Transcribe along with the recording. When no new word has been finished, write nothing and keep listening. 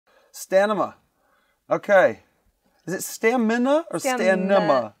Stamina. Okay. Is it stamina or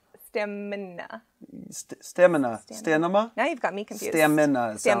stamina? Stamina. Stamina. Stamina? Now you've got me confused.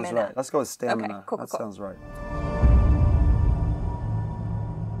 Stamina sounds right. Let's go with stamina. Okay, cool, that cool. sounds right.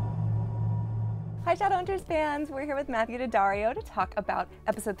 Hi Shadowhunters fans, we're here with Daddario to talk about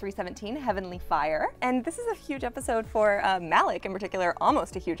episode 317, Heavenly Fire. And this is a huge episode for Malec in particular,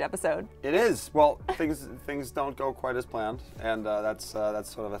 almost a huge episode. It is. Well, things don't go quite as planned, and that's sort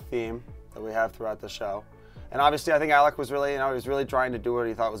of a theme that we have throughout the show. And obviously I think Alec was really, he was really trying to do what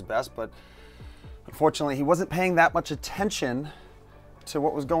he thought was best, but unfortunately he wasn't paying that much attention to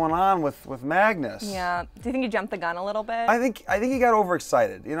what was going on with Magnus. Yeah. Do you think you jumped the gun a little bit? I think he got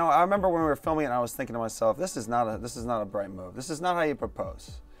overexcited. You know, I remember when we were filming it, and I was thinking to myself, this is not a bright move. This is not how you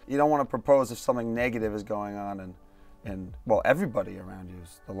propose. You don't want to propose if something negative is going on and well, everybody around you,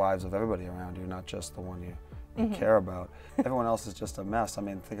 the lives of everybody around you, not just the one you care about. Everyone else is just a mess. I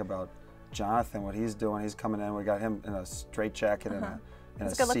mean, think about Jonathan, what he's doing. He's coming in. We got him in a straitjacket and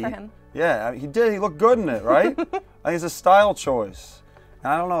It's a good look for him. Yeah, he did. He looked good in it, right? I think it's a style choice.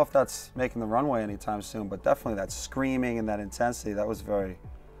 And I don't know if that's making the runway anytime soon, but definitely that screaming and that intensity, that was very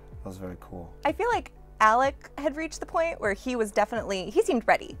cool. I feel like Alec had reached the point where he was definitely, he seemed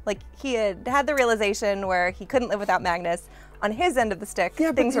ready. Like he had the realization where he couldn't live without Magnus. On his end of the stick,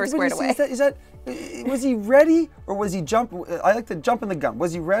 things were squared away. Was he ready or was he I like to jump in the gun.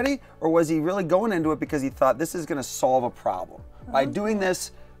 Was he ready or was he really going into it because he thought this is gonna solve a problem? By doing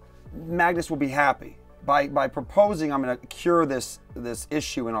this, Magnus will be happy. By proposing, I'm going to cure this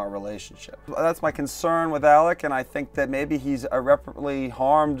issue in our relationship. That's my concern with Alec, and I think that maybe he's irreparably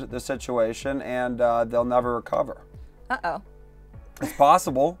harmed the situation, and they'll never recover. Uh-oh. It's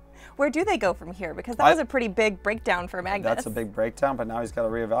possible. Where do they go from here? Because that was a pretty big breakdown for Magnus. That's a big breakdown, but now he's got to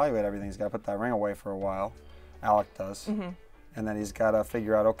reevaluate everything. He's got to put that ring away for a while. Alec does. And then he's got to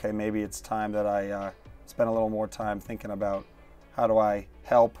figure out, okay, maybe it's time that I spend a little more time thinking about how do I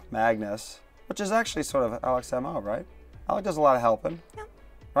help Magnus. Which is actually sort of Alec's MO, right? Alec does a lot of helping,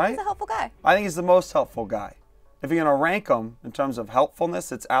 right? He's a helpful guy. I think he's the most helpful guy. If you're gonna rank them in terms of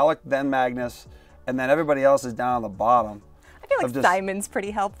helpfulness, it's Alec, then Magnus, and then everybody else is down on the bottom. I feel like Simon's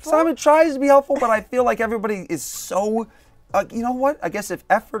pretty helpful. Simon tries to be helpful, but I feel like everybody is so, you know what? I guess if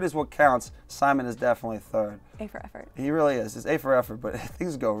effort is what counts, Simon is definitely third. A for effort. He really is. It's A for effort, but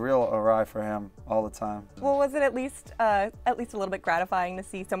things go real awry for him all the time. Well, was it at least a little bit gratifying to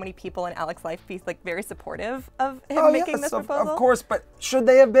see so many people in Alec's life be like very supportive of him making this proposal? Of course, but should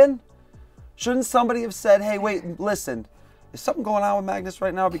they have been? Shouldn't somebody have said, hey, wait, listen, is something going on with Magnus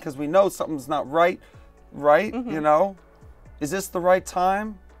right now because we know something's not right, you know? Is this the right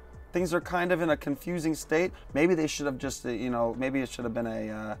time? Things are kind of in a confusing state. Maybe they should have just, you know, maybe it should have been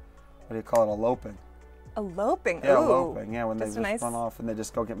a, what do you call it, eloping. Eloping? Yeah, Ooh. eloping, yeah, when they just nice run off and they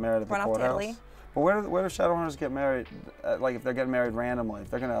just go get married at the run off to courthouse. Italy. But where do Shadowhunters get married? Like if they're getting married randomly, if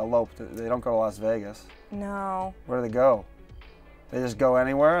they're gonna elope, they don't go to Las Vegas. No. Where do they go? They just go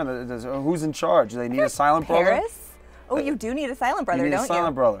anywhere, and who's in charge? Do they need a silent brother? Paris? Oh, you do need a silent brother, don't you? You need a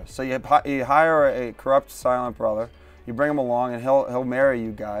silent brother. So you hire a corrupt silent brother, you bring him along, and he'll marry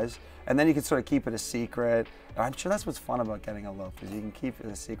you guys, and then you can sort of keep it a secret. I'm sure that's what's fun about getting eloped, is you can keep it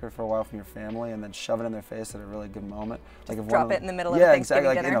a secret for a while from your family and then shove it in their face at a really good moment. Like if drop it in the middle of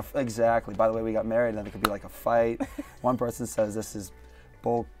Thanksgiving dinner. Exactly. By the way, we got married, and then there could be like a fight. One person says this is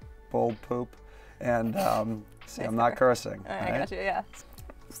bull poop, and see, I'm not cursing. I got you, yeah.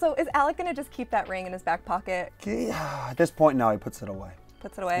 So is Alec gonna just keep that ring in his back pocket? At this point, no, he puts it away.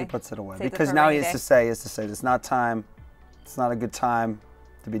 Puts it away? He puts it away. Saves because now he has to say, it's not time, it's not a good time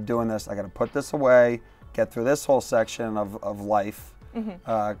to be doing this. I gotta put this away, get through this whole section of life,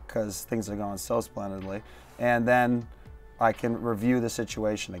 because things are going so splendidly, and then I can review the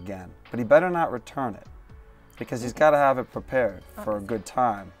situation again. But he better not return it, because he's got to have it prepared for a good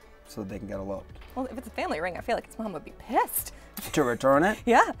time so that they can get eloped. Well, if it's a family ring, I feel like his mom would be pissed. To return it?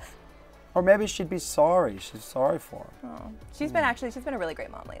 Yeah. Or maybe she'd be sorry. She's sorry for him. Oh. She's been a really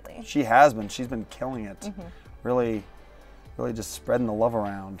great mom lately. She has been. She's been killing it. Really just spreading the love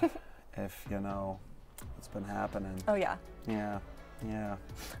around, if you know what's been happening. Oh yeah. Yeah.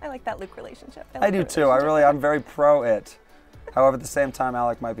 I like that Luke relationship. I do too. I'm very pro it. However, at the same time,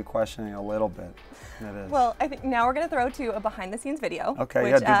 Alec might be questioning a little bit. It is. Well, I think now we're going to throw to a behind-the-scenes video, okay,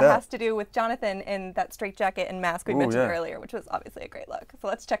 which do that. has to do with Jonathan in that straitjacket and mask we mentioned earlier, which was obviously a great look. So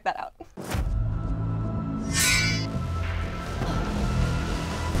let's check that out.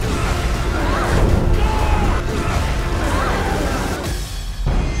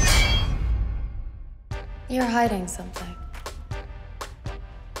 You're hiding something.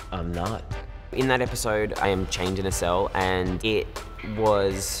 I'm not. In that episode, I am chained in a cell, and it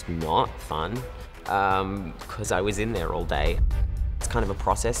was not fun because I was in there all day. It's kind of a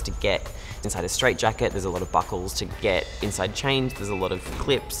process to get inside a straitjacket. There's a lot of buckles to get inside chains. There's a lot of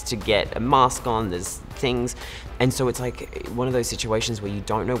clips to get a mask on. There's things. And so it's like one of those situations where you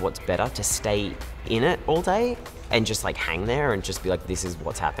don't know what's better, to stay in it all day and just like hang there and just be like, this is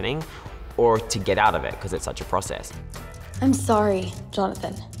what's happening, or to get out of it because it's such a process. I'm sorry,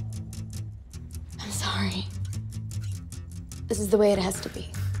 Jonathan. I'm sorry. This is the way it has to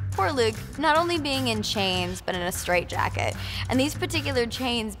be. Poor Luke, not only being in chains, but in a straitjacket. And these particular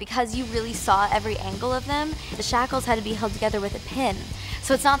chains, because you really saw every angle of them, the shackles had to be held together with a pin.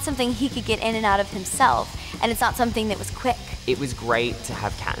 So it's not something he could get in and out of himself, and it's not something that was quick. It was great to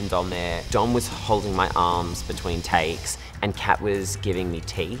have Kat and Dom there. Dom was holding my arms between takes, and Kat was giving me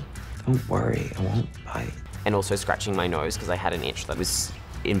tea. Don't worry, I won't bite. And also scratching my nose because I had an itch that was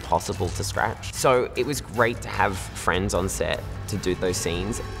impossible to scratch. So it was great to have friends on set to do those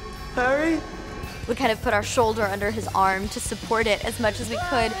scenes. Harry? We kind of put our shoulder under his arm to support it as much as we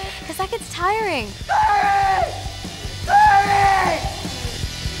could, because that gets tiring. Harry! Harry!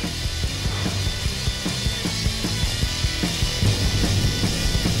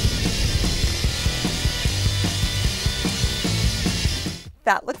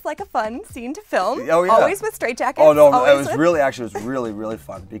 That looks like a fun scene to film. Oh, yeah. Always with straitjackets. Oh, no, it always was really, actually, it was really, really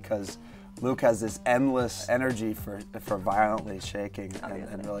fun because Luke has this endless energy for violently shaking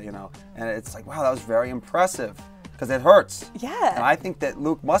and really, you know, and it's like, wow, that was very impressive because it hurts. Yeah. And I think that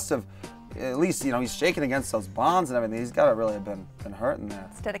Luke must have, at least, you know, he's shaking against those bonds and everything. He's got to really have been hurting there.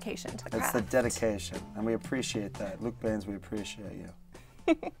 It's dedication to the craft. It's the dedication, and we appreciate that. Luke Baines, we appreciate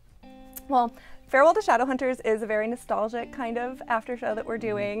you. Well, Farewell to Shadowhunters is a very nostalgic kind of after show that we're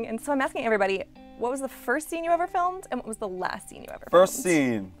doing, and so I'm asking everybody, what was the first scene you ever filmed, and what was the last scene you ever filmed? First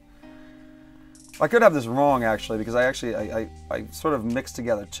scene. I could have this wrong actually, because I sort of mixed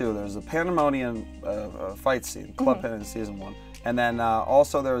together two. There's a pandemonium fight scene, Club Pin in season 1, and then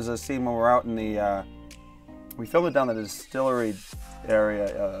also there was a scene when we're out in the, we filmed it down the distillery area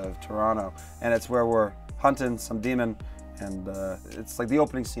of Toronto, and it's where we're hunting some demon. And it's like the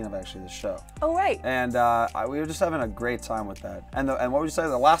opening scene of actually the show. Oh, right. And we were just having a great time with that. And what would you say,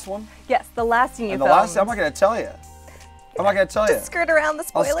 the last one? Yes, the last scene you filmed. The last, I'm not going to tell you. I'm not going to tell you. Just skirt around the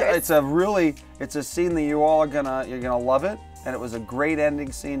spoilers. It's a scene that you all are you're gonna love it. And it was a great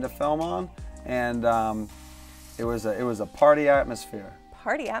ending scene to film on. And it was a party atmosphere.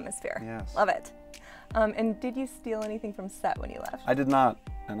 Party atmosphere. Yes. Love it. And did you steal anything from set when you left? I did not.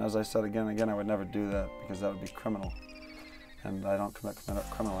 And as I said again and again, I would never do that because that would be criminal. And I don't commit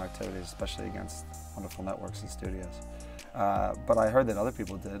criminal activities, especially against wonderful networks and studios. But I heard that other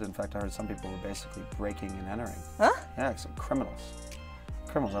people did. In fact, I heard some people were basically breaking and entering. Huh? Yeah, some criminals.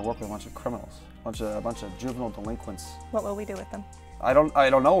 Criminals. I work with a bunch of criminals, a bunch of juvenile delinquents. What will we do with them? I don't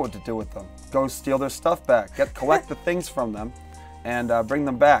know what to do with them. Go steal their stuff back. Collect the things from them, and bring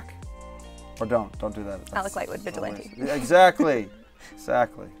them back. Or don't do that. Alec Lightwood, vigilante. Exactly.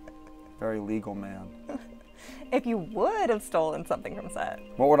 Exactly. Very legal man. If you would have stolen something from set.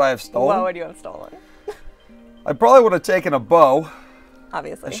 What would I have stolen? What would you have stolen? I probably would have taken a bow.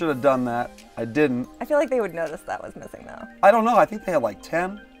 Obviously. I should have done that. I didn't. I feel like they would notice that was missing though. I don't know. I think they had like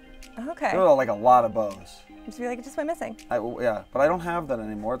 10. Okay. There were like a lot of bows. Just be like, it just went missing. Yeah, but I don't have that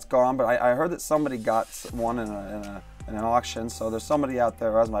anymore. It's gone. But I heard that somebody got one in an auction. So there's somebody out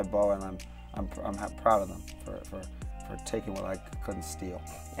there who has my bow, and I'm proud of them for taking what I couldn't steal.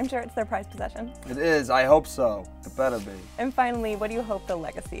 I'm sure it's their prized possession. It is. I hope so. It better be. And finally, what do you hope the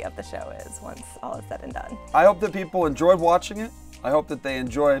legacy of the show is once all is said and done? I hope that people enjoyed watching it. I hope that they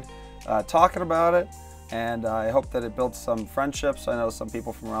enjoyed talking about it. And I hope that it built some friendships. I know some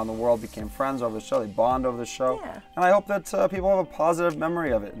people from around the world became friends over the show. They bond over the show. Yeah. And I hope that people have a positive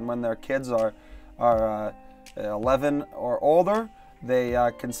memory of it. And when their kids are 11 or older, they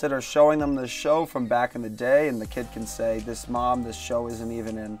consider showing them the show from back in the day, and the kid can say, this mom, this show isn't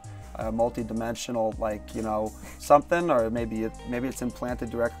even in multi-dimensional, like, you know, something, or maybe it's implanted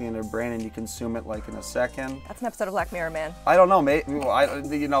directly in their brain and you consume it like in a second. That's an episode of Black Mirror, man. I don't know,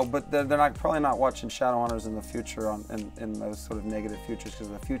 you know, but they're probably not watching Shadowhunters in the future in those sort of negative futures, because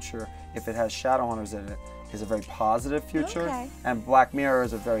the future, if it has Shadowhunters in it, is a very positive future, and Black Mirror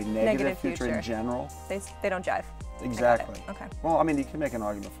is a very negative future in general. They don't jive. Exactly. Okay. Well, I mean, you can make an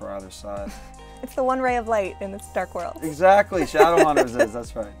argument for either side. It's the one ray of light in this dark world. Exactly. Shadowhunters is.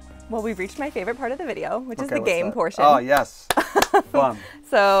 That's right. Well, we've reached my favorite part of the video, which is the game portion. Oh, yes. Fun.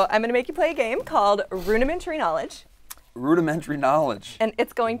 So I'm going to make you play a game called Rune-ementary Knowledge. Rune-ementary Knowledge. And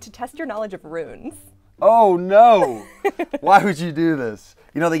it's going to test your knowledge of runes. Oh, no. Why would you do this?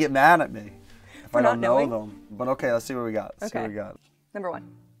 You know, they get mad at me if I don't know them. But okay, let's see what we got. Let's see what we got. Number 1.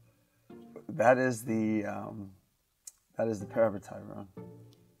 That is the Parabatai rune.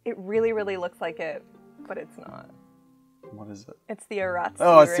 It really, really looks like it, but it's not. What is it? It's the Aratsi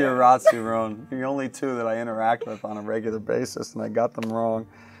Oh, it's the rune. Aratsi rune. The only 2 that I interact with on a regular basis, and I got them wrong.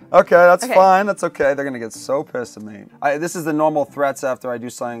 Okay, that's fine. That's okay. They're gonna get so pissed at me. This is the normal threats after I do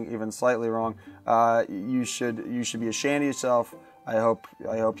something even slightly wrong. You should be ashamed of yourself. I hope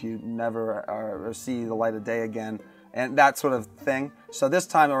you never see the light of day again, and that sort of thing. So this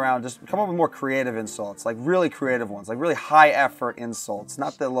time around, just come up with more creative insults, like really creative ones, like really high effort insults,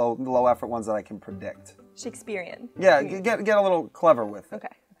 not the low effort ones that I can predict. Shakespearean. Yeah, get a little clever with it. Okay.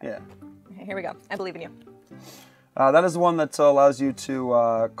 Yeah. Okay, here we go. I believe in you. That is the one that allows you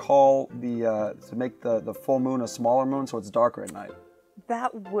to call to make the full moon a smaller moon, so it's darker at night.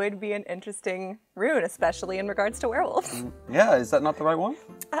 That would be an interesting rune, especially in regards to werewolves. Yeah, is that not the right one?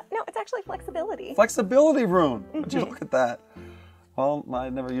 No, it's actually flexibility. Flexibility rune. Would you look at that? Well, I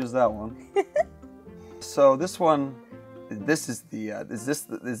never used that one. So this one, this is the is this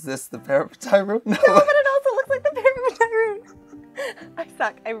the Parabatai rune? No, No, but it also looks like the Parabatai rune. I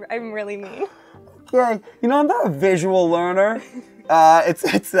suck. I'm really mean. Yeah, you know, I'm not a visual learner.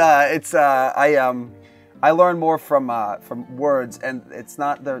 I learn more from words, and it's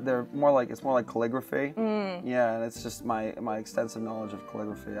not they're more like calligraphy. Yeah, and it's just my extensive knowledge of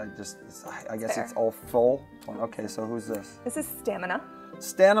calligraphy. I guess Fair. it's all full. Okay, so who's this? This is stamina.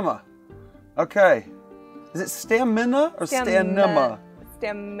 Stamina. Okay, is it stamina or stanima?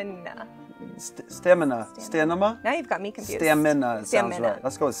 Stamina. Stamina. Stamina. Now you've got me confused. Stamina sounds Stamina. right.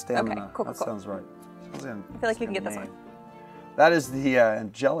 Let's go with stamina. Okay, cool, That cool. sounds right. I feel like you can get this one. That is the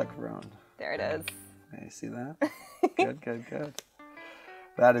angelic rune. There it is. Hey, you see that? Good.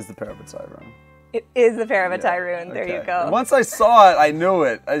 That is the Parabatai rune. It is the Parabatai Yeah, rune. There okay. you go. Once I saw it, I knew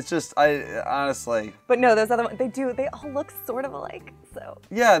it. It's just, honestly. But no, those other ones, they all look sort of alike, so.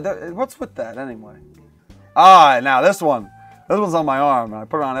 Yeah, what's with that anyway? Now this one's on my arm, and I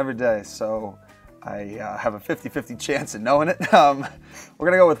put it on every day, so I have a 50-50 chance of knowing it. We're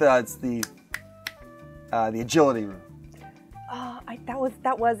gonna go with it's the agility rune. Oh,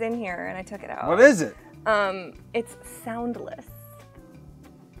 that was in here, and I took it out. What is it? It's soundless.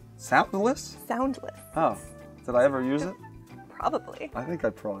 Soundless? Soundless. Oh, did I ever use it? Probably. I think I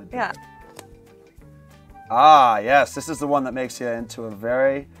probably did. Yeah. Yes, this is the one that makes you into a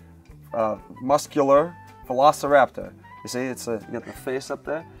very muscular velociraptor. You see, you got the face up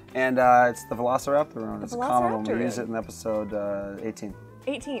there, and it's the velociraptor rune. It's a common one. We use it in episode 18.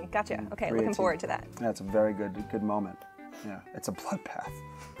 18. Gotcha. Okay, 318. looking forward to that. Yeah, it's a very good moment. Yeah, it's a bloodbath.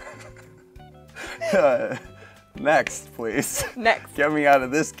 Next, please. Next. Get me out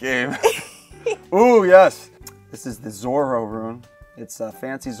of this game. Ooh, yes. This is the Zorro rune. It's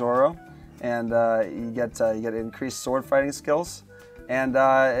fancy Zorro, and you get increased sword fighting skills, and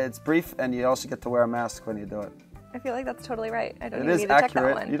it's brief, and you also get to wear a mask when you do it. I feel like that's totally right. I don't It even is need to check that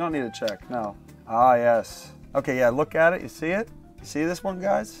accurate. one. You don't need to check. No. Yes. Okay. Yeah. Look at it. You see it? You see this one,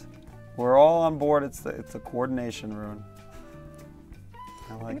 guys? We're all on board. It's the coordination rune.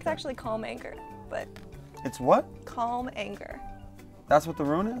 I I like think it's it. actually calm anger, but It's what? calm anger. That's what the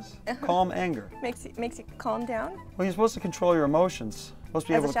rune is? Calm anger. Makes you calm down. Well, you're supposed to control your emotions. You're supposed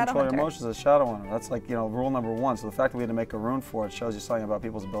to be As able a to control your Shadowhunter. emotions as a Shadowhunter. That's like, rule number 1. So the fact that we had to make a rune for it shows you something about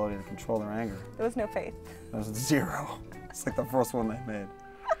people's ability to control their anger. There was no faith. That was 0. It's like the first one they made.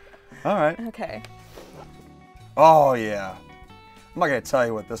 All right. Okay. Oh, yeah. I'm not going to tell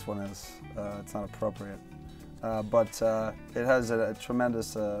you what this one is. It's not appropriate. But it has a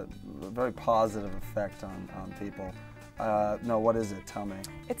tremendous, very positive effect on people. No, what is it? Tell me.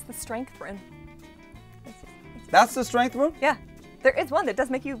 It's the strength rune. That's the strength rune? Yeah. There is one that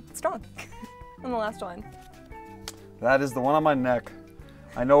does make you strong. On the last one. That is the one on my neck.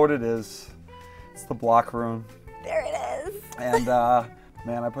 I know what it is. It's the block rune. There it is. And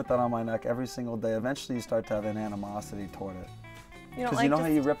man, I put that on my neck every single day. Eventually you start to have an animosity toward it. You don't Because like you know just...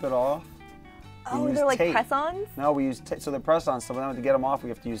 how you rip it off? Oh, use they're like tape. press-ons? No, we use tape. So they're press-ons, so then to get them off, we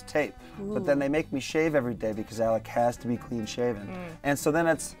have to use tape. But then they make me shave every day because Alec has to be clean-shaven. And so then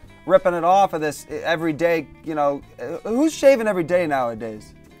it's ripping it off of this every day, who's shaving every day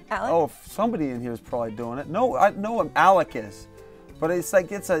nowadays? Alec? Oh, somebody in here is probably doing it. No, I know Alec is. But it's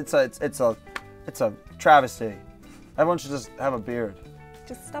like, it's a travesty. Everyone should just have a beard.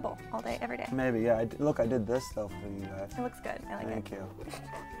 Just stubble all day, every day. Maybe, yeah. Look, I did this though for you guys. It looks good. I like Thank it. you.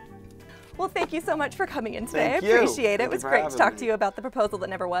 Well, thank you so much for coming in today. Thank I you. appreciate it. Thank It was you for great to having talk me. to you about the proposal that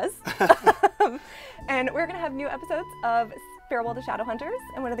never was. And we're going to have new episodes of Farewell to Shadowhunters.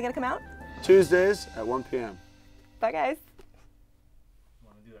 And when are they going to come out? Tuesdays at 1 p.m. Bye, guys.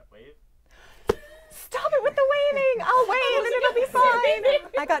 Want to do that wave? Stop it with the waving. I'll wave and it'll be fine.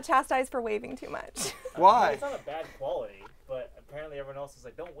 I got chastised for waving too much. Why? It's not a bad quality, but apparently everyone else is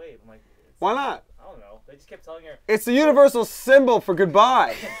like, don't wave. I'm like, why not? I don't know. They just kept telling her. It's the universal symbol for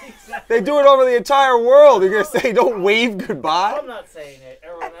goodbye. Exactly. They do it over the entire world. You're gonna say don't wave goodbye? I'm not saying it.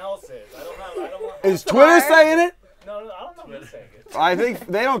 Everyone else is. I don't know. Is Twitter saying it? No, I don't know who's saying it. I think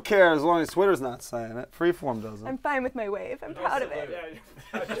they don't care as long as Twitter's not saying it. Freeform doesn't. I'm fine with my wave. I'm proud of it.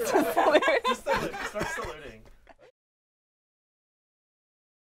 Yeah,